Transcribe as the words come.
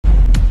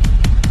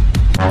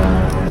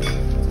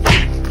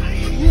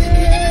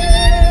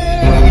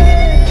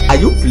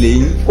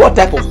playing? What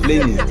type of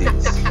plane is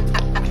this?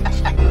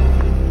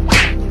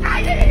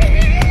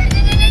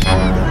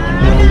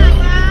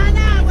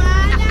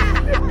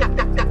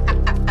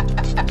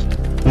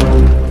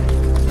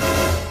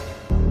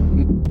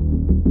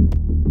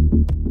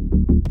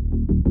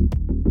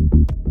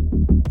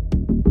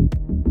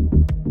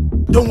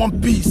 Don't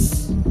want peace.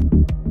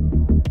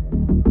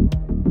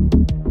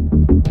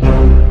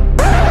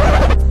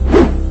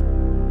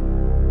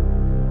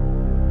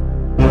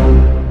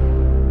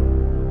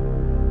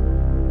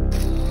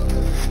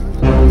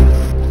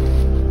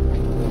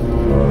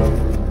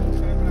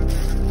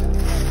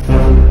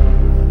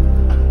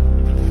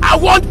 I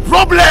want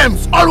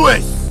problems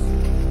always.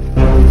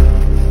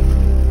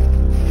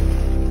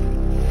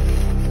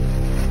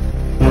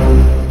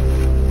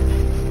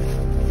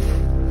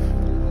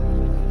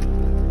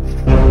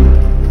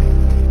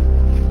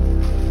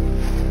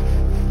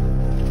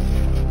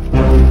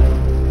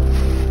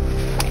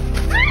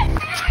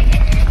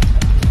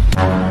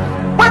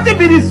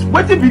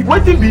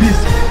 What be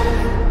this?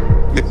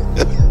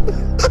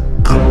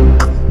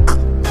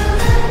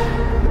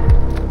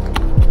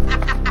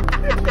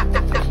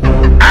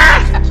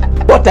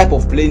 What type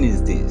of plane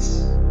is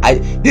this?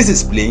 This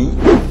is plane.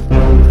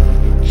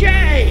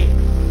 Jay,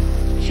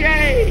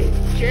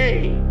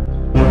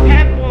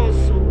 help us.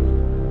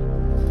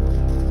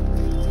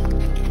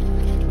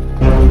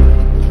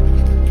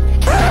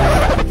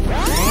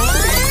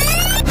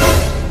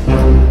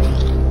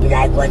 You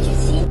like what you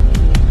see?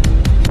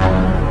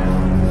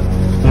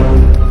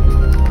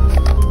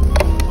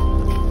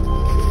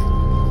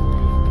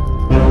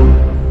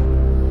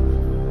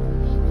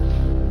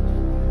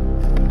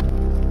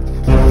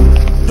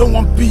 Don't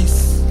want peace.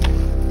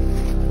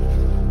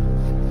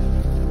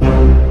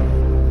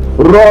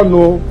 Run,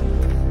 no.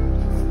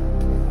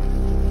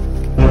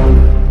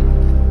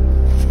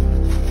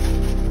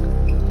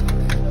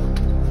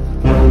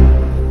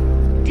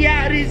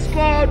 There is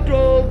God,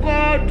 oh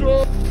God,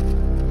 oh.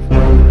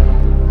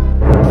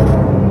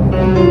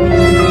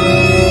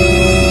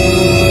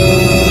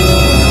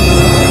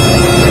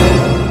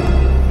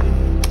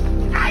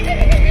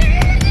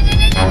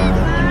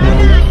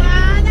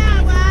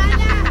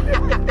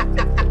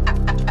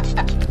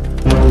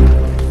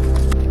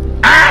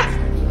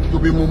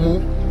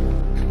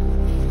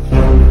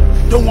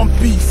 Don't want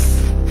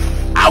peace.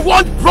 I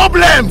want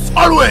problems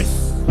always.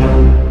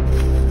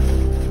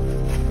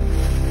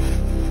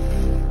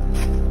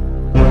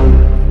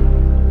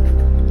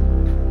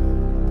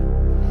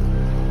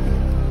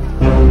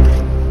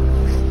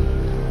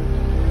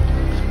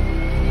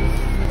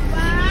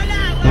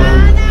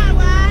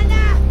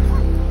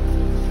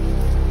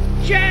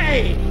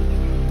 Jay,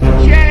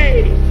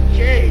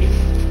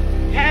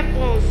 help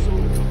us,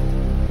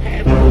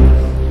 help us.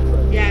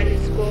 There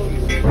is God.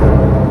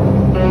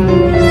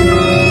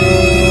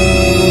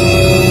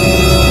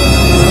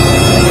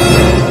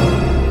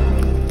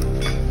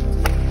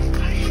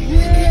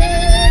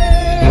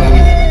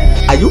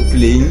 Are you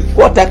playing?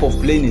 What type of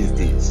plane is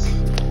this?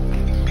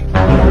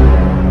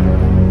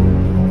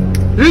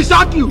 He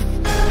shot you.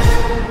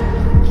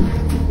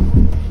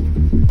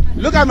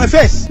 Look at my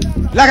face.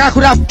 Like I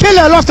could have killed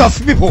a lot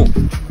of people.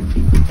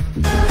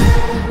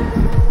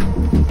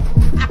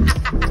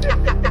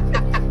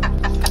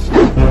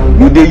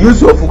 You dey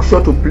use your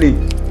function to play.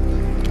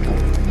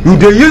 You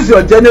dey use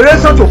your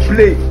generation to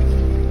play.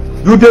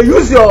 You dey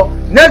use your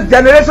next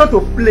generation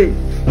to play.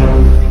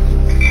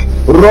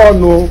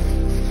 Run, no.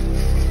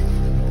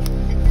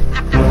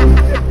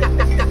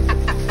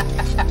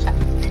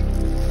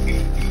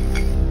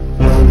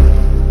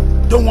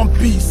 Don't want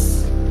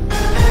peace.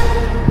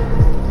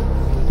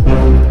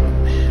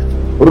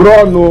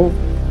 Run, no.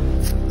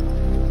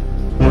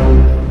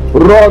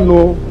 Run,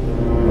 no.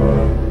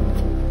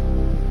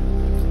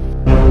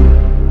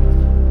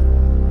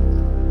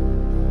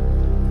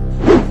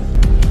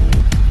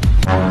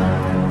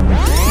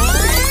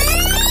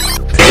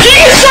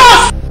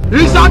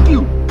 He shot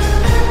you.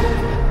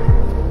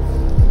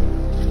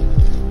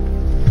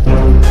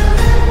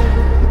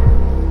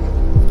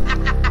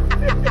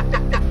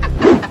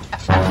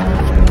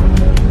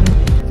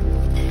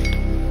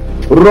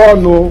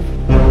 Run, no.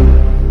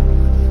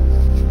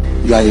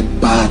 You are a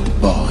bad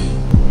boy.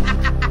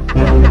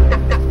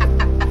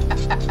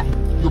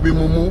 You be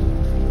mumu.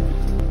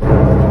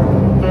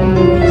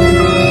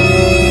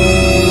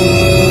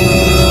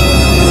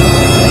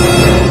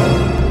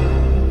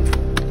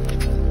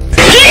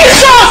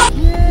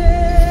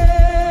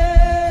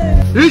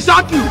 He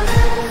shot you.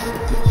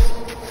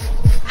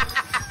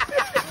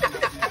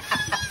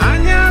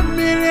 Anya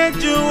mire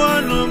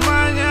juwanu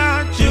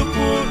manya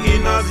chuku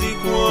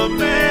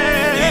inazikuome